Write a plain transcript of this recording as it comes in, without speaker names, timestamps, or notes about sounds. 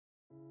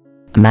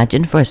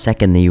Imagine for a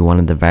second that you're one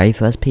of the very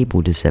first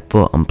people to set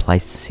foot on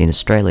Pleistocene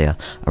Australia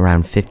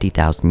around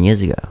 50,000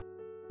 years ago.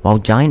 While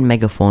giant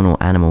megafaunal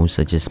animals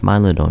such as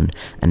Smilodon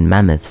and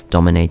mammoths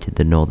dominated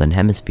the northern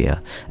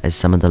hemisphere as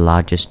some of the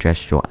largest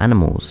terrestrial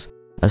animals,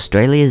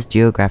 Australia's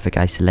geographic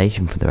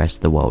isolation from the rest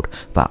of the world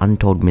for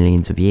untold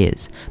millions of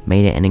years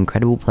made it an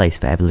incredible place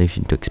for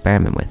evolution to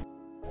experiment with.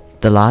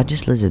 The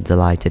largest lizards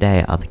alive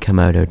today are the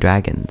komodo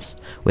dragons.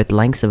 With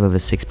lengths of over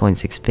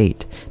 6.6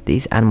 feet,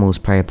 these animals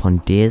prey upon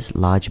deers,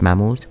 large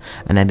mammals,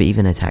 and have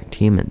even attacked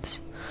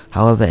humans.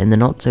 However, in the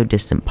not so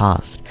distant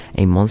past,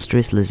 a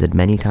monstrous lizard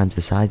many times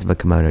the size of a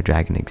komodo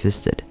dragon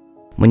existed.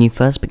 When you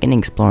first begin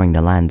exploring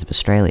the lands of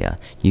Australia,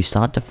 you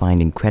start to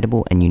find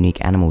incredible and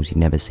unique animals you've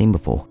never seen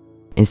before.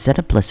 Instead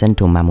of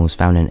placental mammals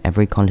found in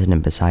every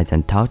continent besides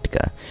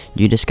Antarctica,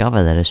 you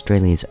discover that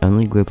Australia's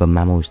only group of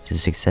mammals to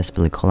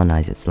successfully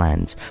colonize its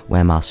lands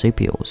were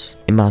marsupials.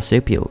 In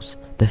marsupials,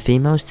 the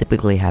females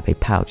typically have a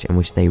pouch in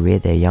which they rear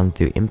their young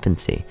through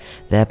infancy,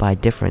 thereby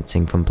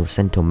differencing from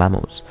placental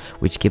mammals,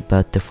 which give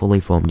birth to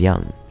fully formed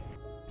young.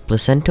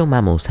 Placental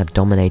mammals have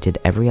dominated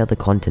every other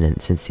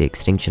continent since the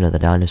extinction of the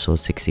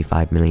dinosaurs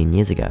 65 million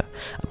years ago,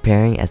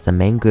 appearing as the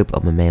main group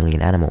of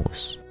mammalian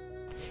animals.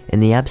 In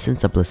the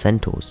absence of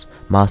placentals,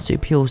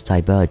 marsupials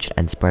diverged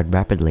and spread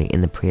rapidly in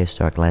the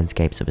prehistoric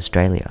landscapes of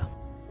Australia.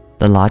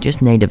 The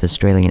largest native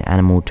Australian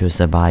animal to have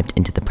survived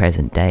into the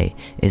present day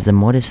is the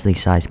modestly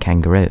sized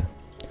kangaroo.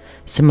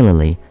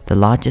 Similarly, the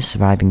largest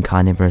surviving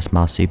carnivorous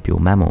marsupial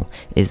mammal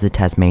is the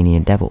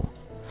Tasmanian devil,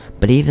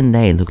 but even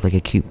they look like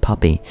a cute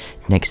puppy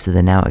next to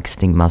the now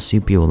extinct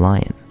marsupial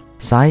lion.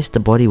 Size to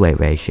body weight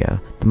ratio,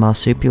 the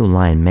marsupial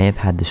lion may have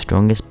had the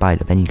strongest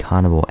bite of any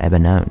carnivore ever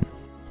known.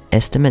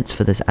 Estimates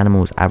for this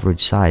animal's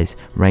average size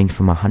range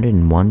from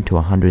 101 to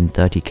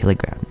 130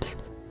 kilograms.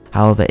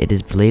 However, it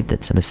is believed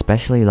that some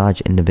especially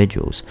large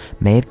individuals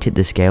may have tipped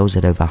the scales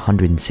at over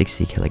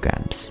 160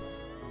 kilograms.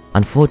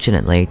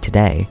 Unfortunately,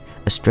 today,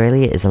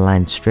 Australia is a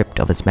land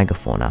stripped of its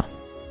megafauna.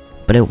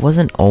 But it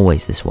wasn't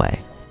always this way.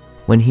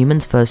 When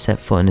humans first set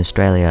foot in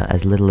Australia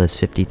as little as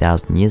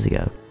 50,000 years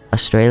ago,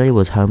 Australia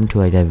was home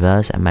to a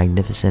diverse and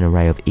magnificent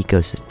array of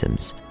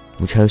ecosystems,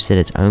 which hosted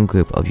its own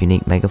group of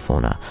unique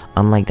megafauna,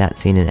 unlike that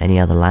seen in any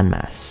other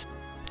landmass.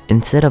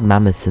 Instead of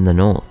mammoths in the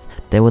north,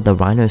 there were the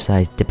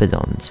rhino-sized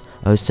diplodons,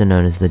 also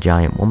known as the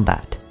giant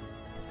wombat.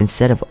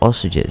 Instead of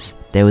ostriches,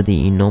 there were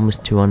the enormous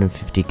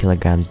 250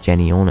 kg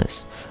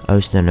genyornis,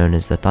 also known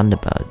as the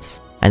thunderbirds.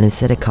 And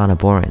instead of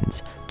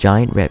carnivorans,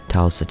 giant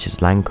reptiles such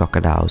as land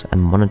crocodiles and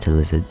monitor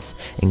lizards,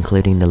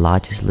 including the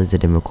largest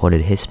lizard in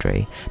recorded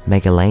history,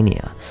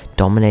 Megalania,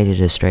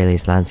 dominated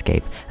Australia's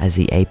landscape as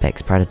the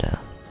apex predator.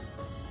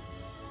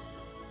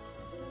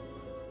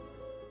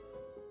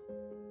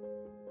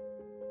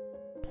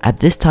 At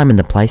this time in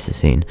the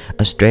Pleistocene,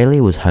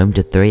 Australia was home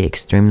to three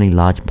extremely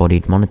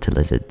large-bodied monitor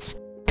lizards,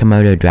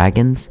 komodo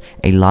dragons,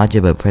 a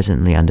larger but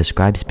presently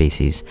undescribed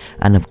species,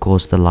 and of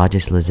course the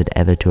largest lizard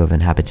ever to have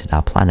inhabited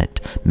our planet,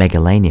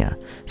 Megalania,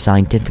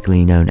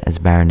 scientifically known as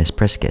Varanus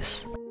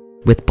Priscus.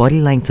 With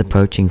body length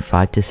approaching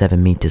 5 to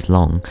 7 meters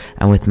long,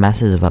 and with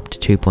masses of up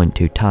to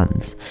 2.2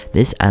 tons,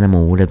 this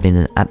animal would have been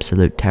an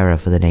absolute terror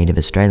for the native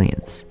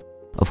Australians.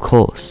 Of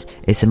course,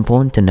 it's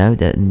important to note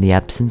that in the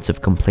absence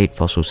of complete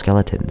fossil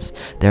skeletons,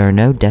 there are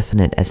no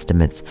definite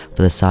estimates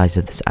for the size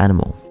of this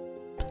animal.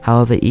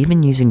 However,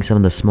 even using some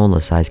of the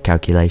smaller size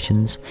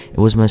calculations, it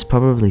was most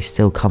probably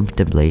still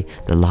comfortably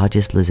the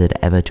largest lizard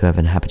ever to have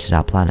inhabited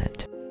our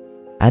planet.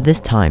 At this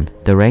time,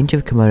 the range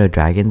of komodo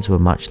dragons were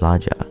much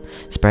larger,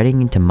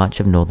 spreading into much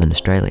of northern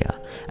Australia,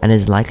 and it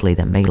is likely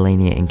that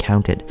Megalania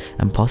encountered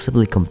and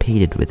possibly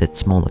competed with its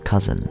smaller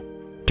cousin.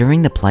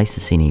 During the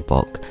Pleistocene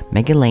epoch,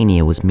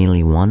 Megalania was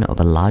merely one of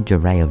a large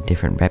array of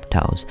different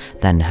reptiles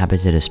that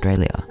inhabited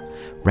Australia.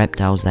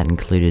 Reptiles that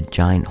included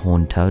giant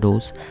horned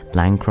turtles,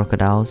 land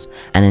crocodiles,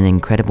 and an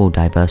incredible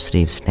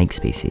diversity of snake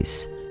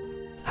species.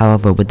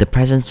 However, with the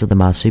presence of the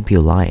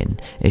marsupial lion,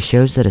 it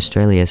shows that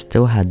Australia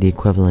still had the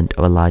equivalent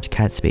of a large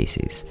cat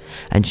species,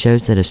 and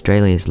shows that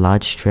Australia's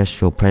large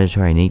terrestrial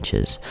predatory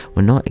niches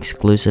were not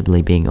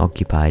exclusively being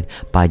occupied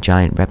by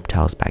giant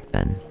reptiles back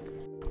then.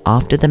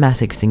 After the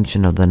mass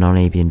extinction of the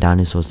non-avian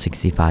dinosaurs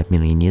 65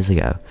 million years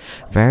ago,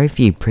 very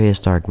few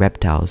prehistoric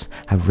reptiles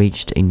have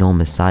reached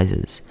enormous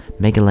sizes,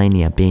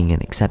 Megalania being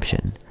an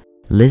exception.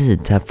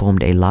 Lizards have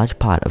formed a large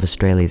part of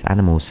Australia's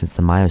animals since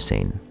the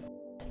Miocene.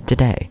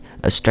 Today,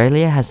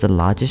 Australia has the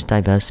largest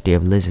diversity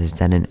of lizards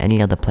than in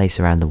any other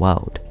place around the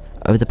world.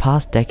 Over the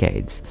past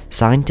decades,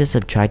 scientists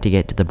have tried to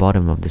get to the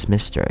bottom of this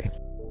mystery.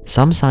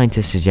 Some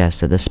scientists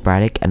suggest that the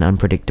sporadic and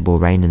unpredictable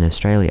rain in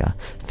Australia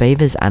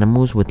favours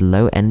animals with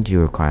low energy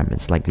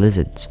requirements like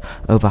lizards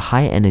over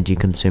high energy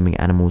consuming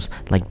animals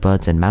like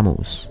birds and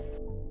mammals.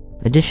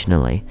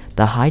 Additionally,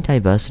 the high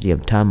diversity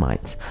of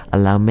termites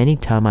allow many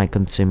termite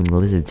consuming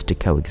lizards to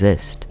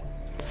coexist.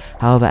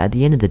 However, at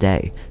the end of the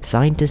day,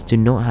 scientists do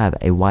not have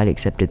a wide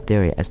accepted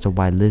theory as to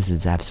why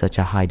lizards have such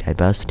a high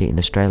diversity in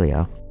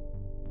Australia.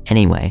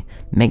 Anyway,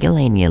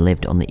 Megalania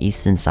lived on the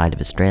eastern side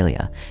of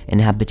Australia,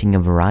 inhabiting a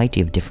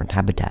variety of different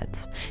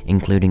habitats,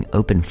 including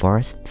open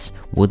forests,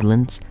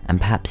 woodlands, and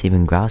perhaps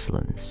even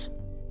grasslands.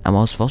 And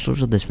whilst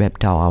fossils of this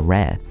reptile are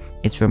rare,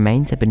 its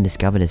remains have been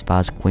discovered as far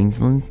as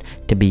Queensland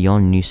to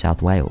beyond New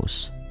South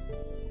Wales.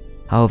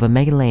 However,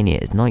 Megalania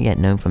is not yet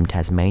known from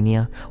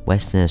Tasmania,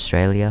 Western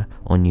Australia,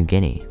 or New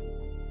Guinea.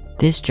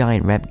 This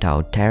giant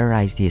reptile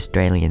terrorized the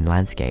Australian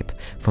landscape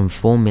from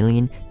 4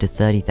 million to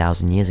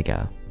 30,000 years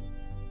ago.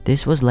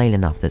 This was late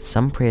enough that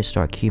some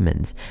prehistoric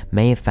humans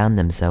may have found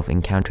themselves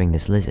encountering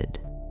this lizard.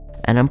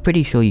 And I'm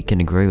pretty sure you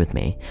can agree with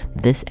me,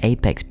 this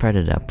apex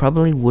predator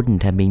probably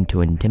wouldn't have been too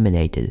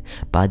intimidated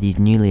by these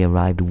newly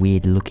arrived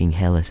weird looking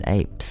hairless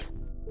apes.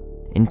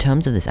 In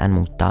terms of this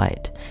animal's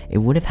diet, it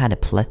would have had a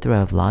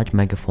plethora of large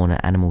megafauna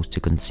animals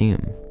to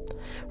consume.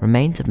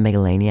 Remains of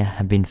Megalania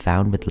have been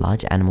found with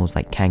large animals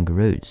like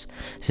kangaroos,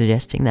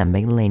 suggesting that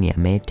Megalania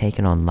may have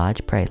taken on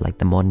large prey like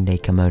the modern day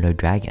komodo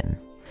dragon.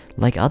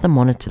 Like other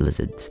monitor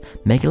lizards,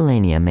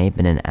 Megalania may have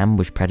been an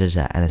ambush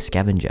predator and a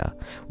scavenger,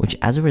 which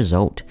as a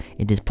result,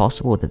 it is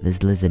possible that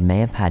this lizard may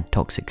have had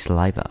toxic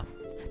saliva.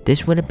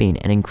 This would have been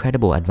an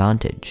incredible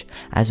advantage,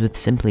 as with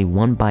simply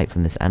one bite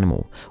from this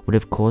animal would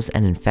have caused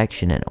an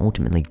infection and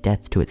ultimately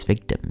death to its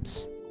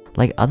victims.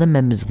 Like other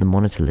members of the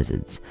monitor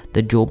lizards,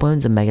 the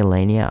jawbones of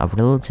Megalania are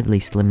relatively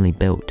slimly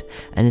built,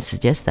 and it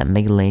suggests that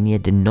Megalania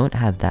did not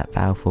have that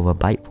powerful of a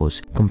bite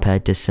force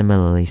compared to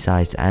similarly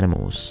sized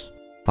animals.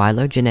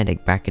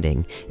 Phylogenetic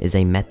bracketing is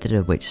a method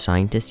of which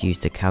scientists use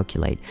to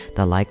calculate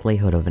the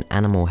likelihood of an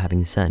animal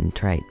having certain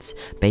traits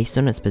based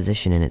on its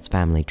position in its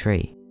family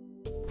tree.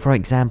 For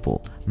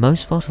example,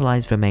 most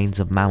fossilized remains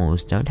of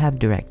mammals don't have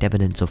direct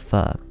evidence of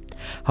fur.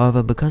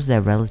 However, because their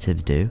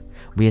relatives do,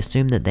 we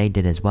assume that they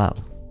did as well.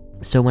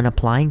 So when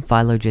applying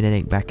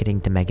phylogenetic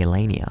bracketing to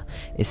Megalania,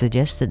 it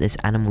suggests that this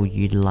animal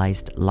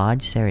utilized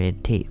large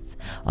serrated teeth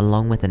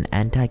along with an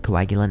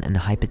anticoagulant and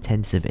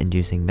hypertensive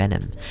inducing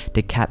venom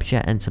to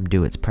capture and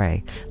subdue its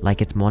prey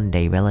like its modern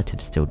day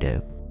relatives still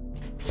do.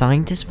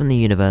 Scientists from the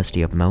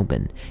University of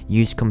Melbourne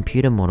used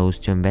computer models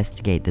to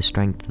investigate the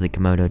strength of the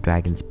komodo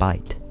dragon's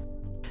bite.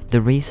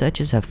 The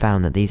researchers have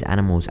found that these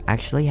animals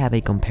actually have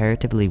a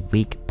comparatively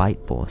weak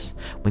bite force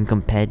when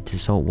compared to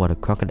saltwater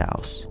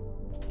crocodiles.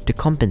 To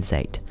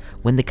compensate,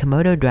 when the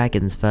komodo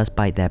dragons first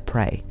bite their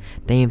prey,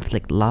 they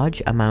inflict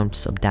large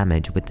amounts of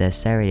damage with their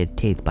serrated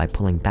teeth by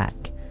pulling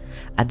back.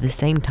 At the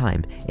same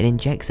time, it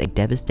injects a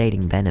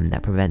devastating venom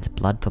that prevents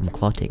blood from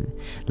clotting,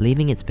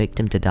 leaving its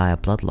victim to die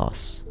of blood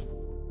loss.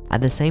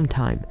 At the same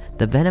time,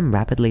 the venom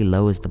rapidly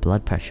lowers the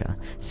blood pressure,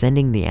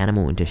 sending the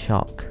animal into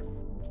shock.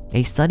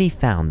 A study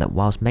found that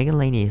whilst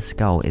Megalania's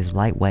skull is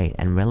lightweight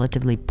and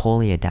relatively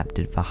poorly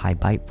adapted for high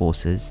bite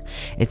forces,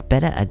 it's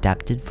better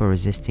adapted for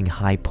resisting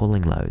high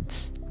pulling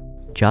loads,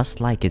 just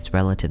like its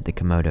relative the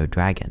komodo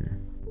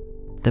dragon.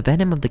 The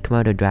venom of the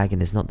komodo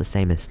dragon is not the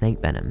same as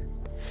snake venom.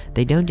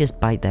 They don't just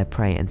bite their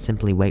prey and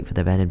simply wait for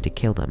the venom to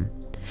kill them.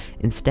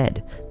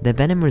 Instead, their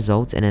venom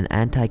results in an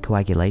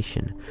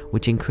anticoagulation,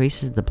 which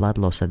increases the blood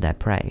loss of their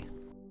prey.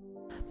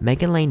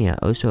 Megalania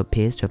also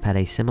appears to have had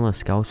a similar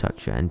skull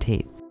structure and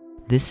teeth.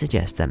 This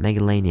suggests that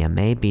Megalania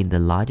may have been the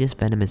largest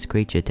venomous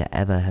creature to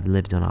ever have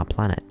lived on our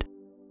planet.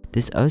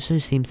 This also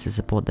seems to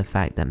support the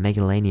fact that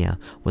Megalania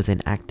was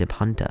an active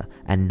hunter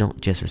and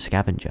not just a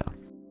scavenger.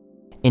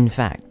 In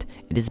fact,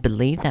 it is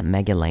believed that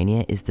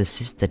Megalania is the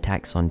sister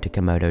taxon to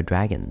komodo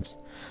dragons,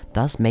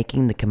 thus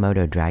making the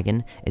komodo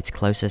dragon its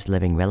closest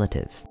living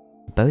relative.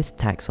 Both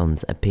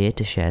taxons appear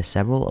to share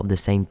several of the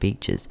same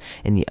features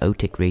in the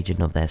otic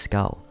region of their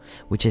skull,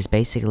 which is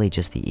basically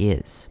just the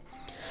ears.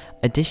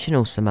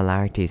 Additional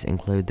similarities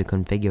include the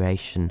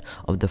configuration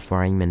of the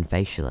foramen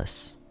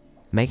facialis.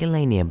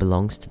 Megalania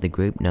belongs to the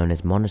group known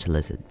as monitor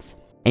lizards.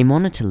 A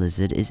monitor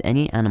lizard is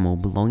any animal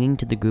belonging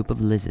to the group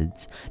of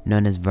lizards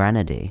known as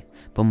Varanidae,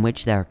 from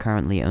which there are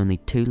currently only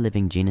 2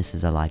 living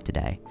genuses alive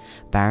today,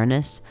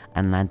 Varanus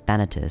and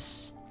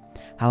Lanthanitis.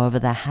 However,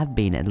 there have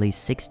been at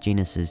least 6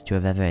 genuses to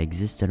have ever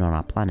existed on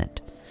our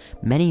planet,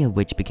 many of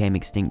which became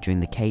extinct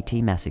during the KT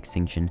mass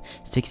extinction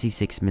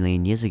 66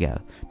 million years ago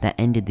that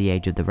ended the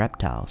age of the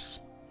reptiles.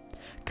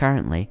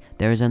 Currently,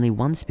 there is only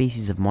one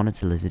species of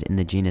monitor lizard in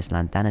the genus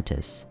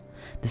Lanthanitis.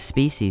 The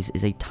species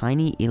is a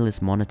tiny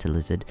earless monitor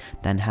lizard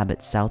that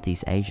inhabits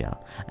Southeast Asia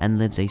and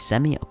lives a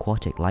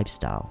semi-aquatic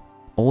lifestyle.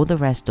 All the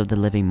rest of the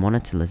living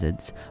monitor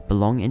lizards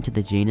belong into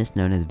the genus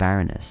known as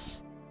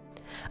Varanus.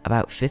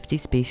 About 50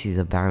 species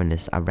of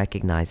Varanus are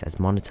recognized as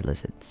monitor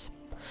lizards.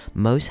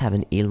 Most have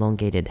an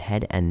elongated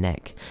head and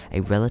neck,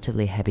 a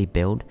relatively heavy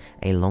build,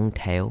 a long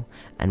tail,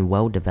 and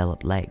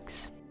well-developed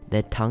legs.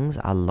 Their tongues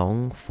are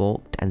long,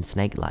 forked, and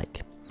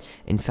snake-like.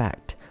 In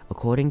fact,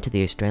 according to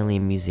the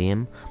Australian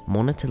Museum,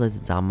 monitor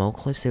lizards are more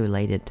closely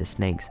related to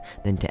snakes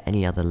than to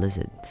any other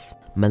lizards.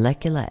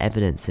 Molecular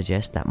evidence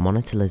suggests that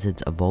monitor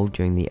lizards evolved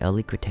during the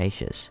early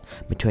Cretaceous,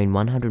 between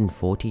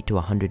 140 to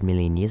 100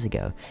 million years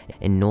ago,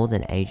 in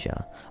northern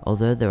Asia,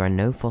 although there are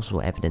no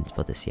fossil evidence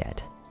for this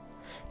yet.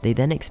 They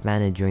then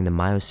expanded during the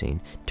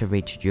Miocene to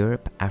reach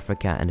Europe,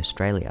 Africa, and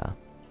Australia.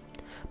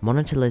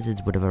 Monitor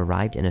lizards would have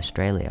arrived in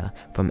Australia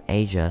from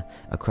Asia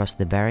across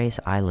the various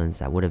islands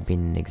that would have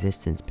been in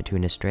existence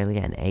between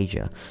Australia and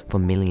Asia for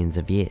millions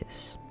of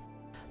years.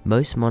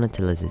 Most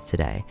monitor lizards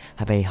today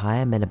have a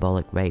higher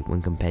metabolic rate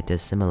when compared to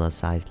similar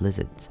sized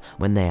lizards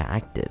when they are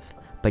active,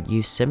 but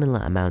use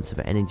similar amounts of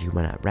energy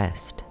when at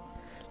rest.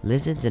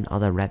 Lizards and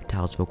other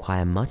reptiles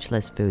require much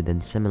less food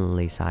than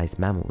similarly sized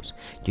mammals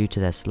due to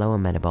their slower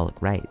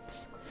metabolic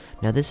rates.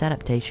 Now this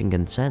adaptation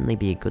can certainly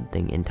be a good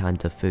thing in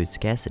times of food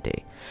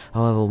scarcity.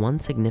 However, one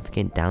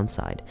significant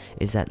downside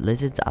is that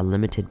lizards are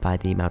limited by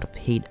the amount of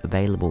heat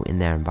available in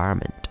their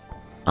environment.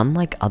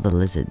 Unlike other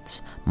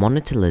lizards,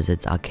 monitor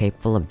lizards are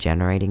capable of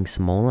generating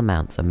small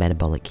amounts of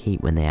metabolic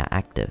heat when they are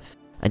active.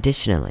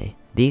 Additionally,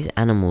 these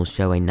animals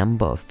show a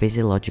number of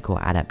physiological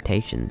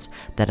adaptations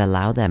that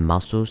allow their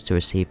muscles to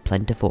receive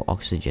plentiful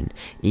oxygen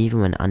even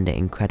when under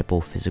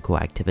incredible physical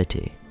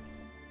activity.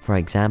 For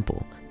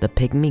example, the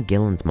pygmy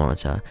Gillen's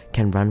monitor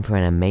can run for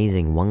an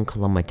amazing 1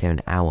 km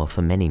an hour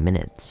for many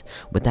minutes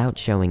without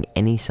showing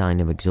any sign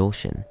of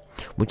exhaustion,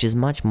 which is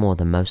much more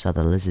than most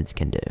other lizards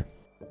can do.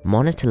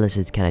 Monitor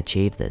lizards can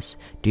achieve this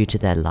due to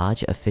their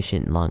large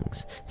efficient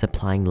lungs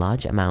supplying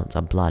large amounts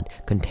of blood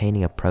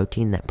containing a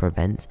protein that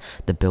prevents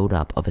the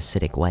buildup of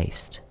acidic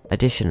waste.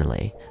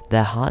 Additionally,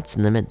 their hearts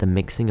limit the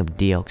mixing of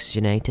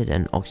deoxygenated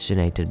and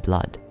oxygenated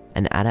blood,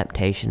 an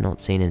adaptation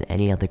not seen in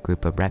any other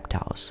group of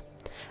reptiles.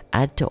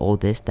 Add to all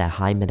this their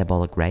high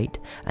metabolic rate,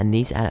 and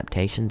these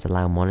adaptations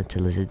allow monitor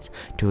lizards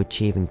to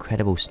achieve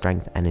incredible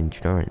strength and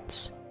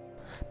endurance.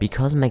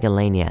 Because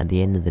Megalania at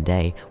the end of the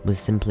day was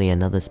simply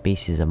another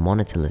species of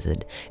monitor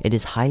lizard, it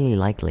is highly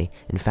likely,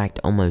 in fact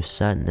almost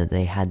certain, that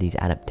they had these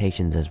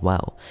adaptations as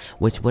well,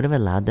 which would have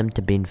allowed them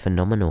to be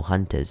phenomenal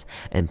hunters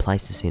in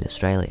Pleistocene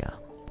Australia.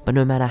 But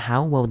no matter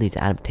how well these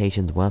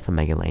adaptations were for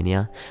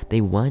Megalania,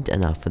 they weren't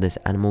enough for this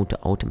animal to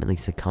ultimately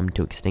succumb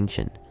to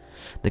extinction.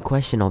 The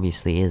question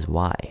obviously is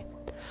why.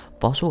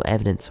 Fossil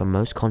evidence from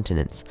most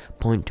continents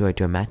point to a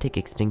dramatic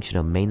extinction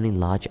of mainly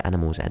large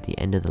animals at the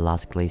end of the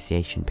last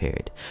glaciation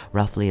period,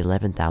 roughly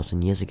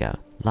 11,000 years ago.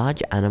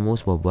 Large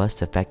animals were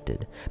worst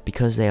affected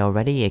because they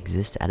already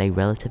exist at a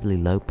relatively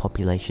low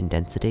population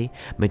density,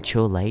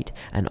 mature late,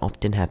 and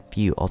often have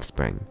few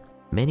offspring.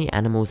 Many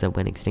animals that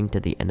went extinct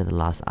at the end of the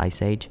last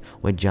ice age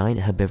were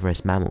giant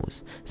herbivorous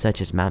mammals, such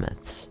as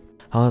mammoths.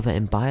 However,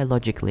 in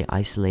biologically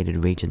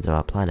isolated regions of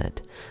our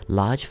planet,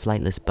 large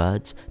flightless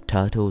birds,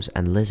 turtles,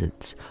 and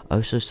lizards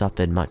also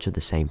suffered much of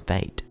the same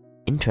fate.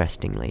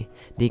 Interestingly,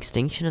 the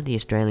extinction of the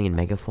Australian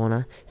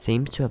megafauna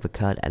seems to have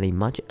occurred at a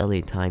much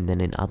earlier time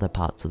than in other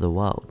parts of the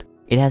world.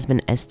 It has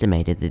been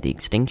estimated that the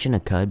extinction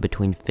occurred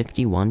between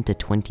 51 to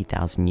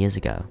 20,000 years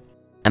ago.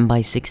 And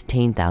by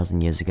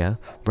 16,000 years ago,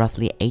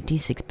 roughly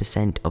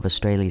 86% of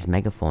Australia's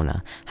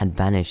megafauna had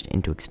vanished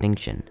into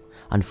extinction,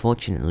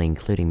 unfortunately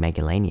including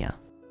Megalania.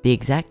 The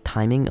exact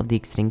timing of the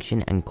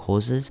extinction and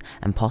causes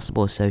and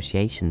possible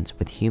associations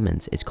with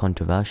humans is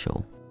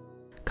controversial.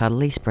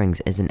 Cuddly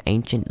Springs is an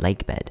ancient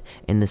lakebed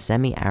in the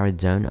semi-arid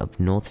zone of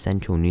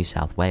north-central New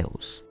South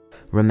Wales.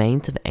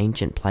 Remains of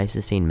ancient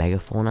Pleistocene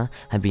megafauna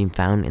have been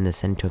found in the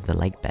centre of the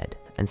lakebed,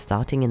 and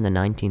starting in the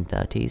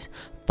 1930s,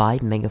 5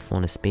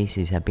 megafauna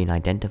species have been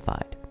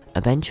identified.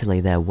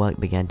 Eventually, their work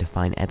began to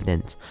find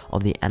evidence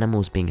of the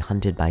animals being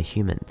hunted by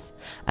humans,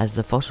 as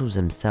the fossils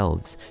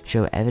themselves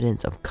show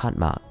evidence of cut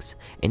marks,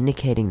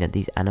 indicating that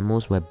these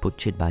animals were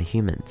butchered by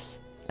humans.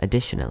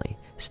 Additionally,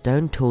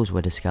 stone tools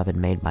were discovered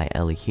made by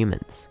early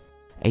humans.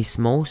 A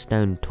small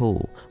stone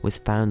tool was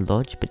found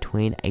lodged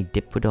between a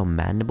diprodon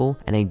mandible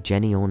and a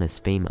genionis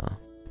femur.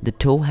 The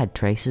tool had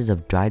traces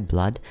of dried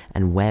blood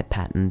and wear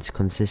patterns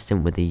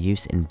consistent with the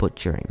use in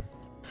butchering.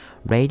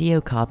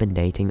 Radiocarbon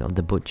dating of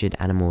the butchered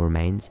animal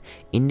remains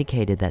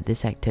indicated that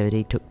this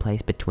activity took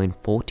place between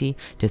 40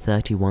 to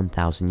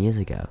 31,000 years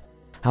ago.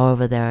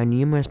 However, there are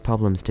numerous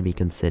problems to be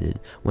considered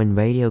when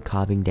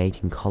radiocarbon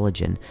dating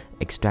collagen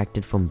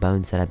extracted from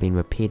bones that have been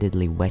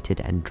repeatedly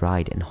wetted and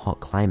dried in hot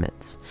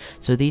climates,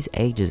 so these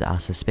ages are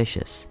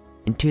suspicious.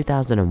 In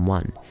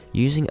 2001,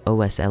 using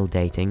OSL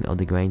dating of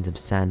the grains of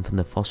sand from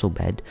the fossil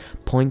bed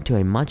point to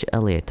a much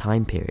earlier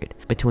time period,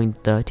 between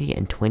 30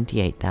 and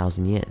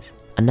 28,000 years.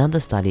 Another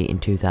study in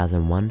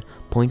 2001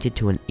 pointed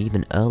to an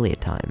even earlier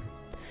time.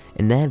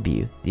 In their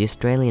view, the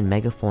Australian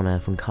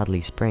megafauna from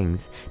Cuddly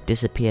Springs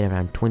disappeared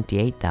around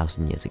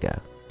 28,000 years ago.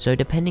 So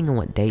depending on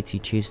what dates you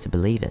choose to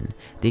believe in,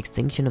 the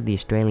extinction of the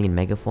Australian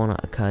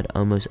megafauna occurred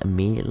almost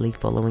immediately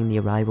following the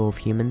arrival of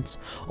humans,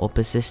 or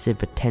persisted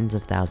for tens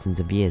of thousands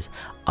of years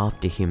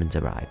after humans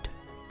arrived.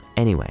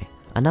 Anyway,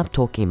 enough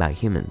talking about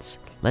humans,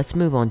 let's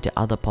move on to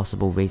other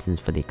possible reasons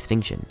for the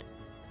extinction.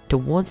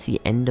 Towards the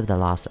end of the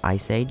last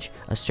ice age,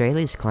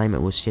 Australia's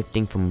climate was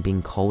shifting from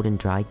being cold and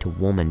dry to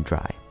warm and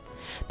dry.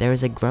 There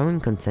is a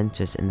growing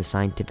consensus in the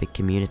scientific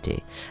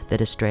community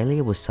that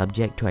Australia was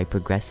subject to a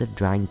progressive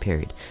drying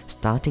period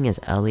starting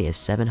as early as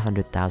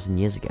 700,000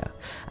 years ago,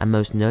 and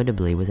most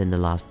notably within the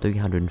last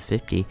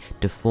 350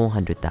 to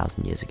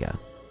 400,000 years ago.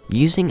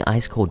 Using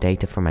ice core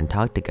data from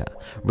Antarctica,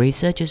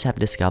 researchers have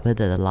discovered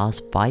that the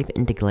last 5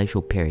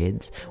 interglacial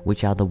periods,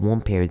 which are the warm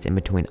periods in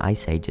between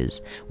ice ages,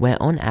 were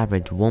on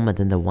average warmer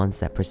than the ones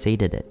that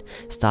preceded it,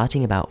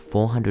 starting about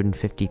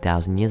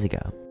 450,000 years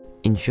ago.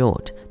 In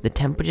short, the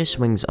temperature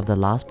swings of the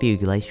last few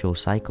glacial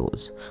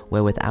cycles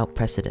were without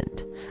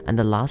precedent, and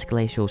the last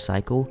glacial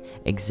cycle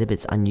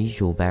exhibits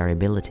unusual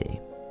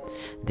variability.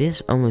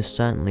 This almost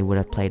certainly would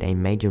have played a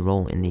major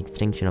role in the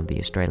extinction of the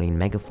Australian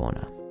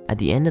megafauna. At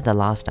the end of the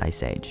last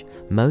ice age,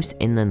 most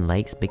inland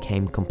lakes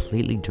became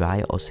completely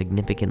dry or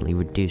significantly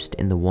reduced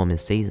in the warmer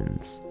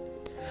seasons.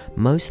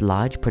 Most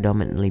large,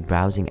 predominantly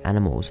browsing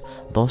animals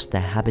lost their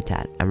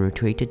habitat and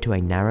retreated to a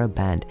narrow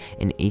band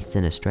in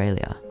eastern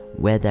Australia,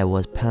 where there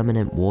was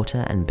permanent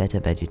water and better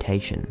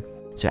vegetation.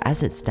 So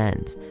as it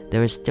stands,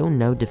 there is still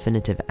no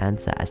definitive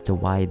answer as to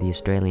why the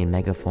Australian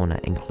megafauna,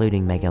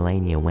 including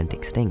Megalania, went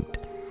extinct.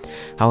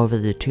 However,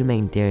 the two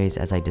main theories,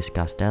 as I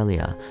discussed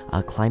earlier,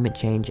 are climate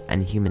change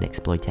and human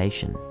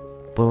exploitation.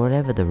 For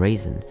whatever the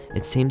reason,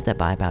 it seems that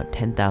by about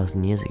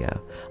 10,000 years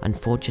ago,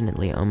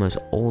 unfortunately almost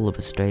all of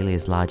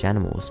Australia's large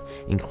animals,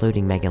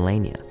 including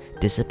Megalania,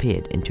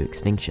 disappeared into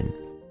extinction.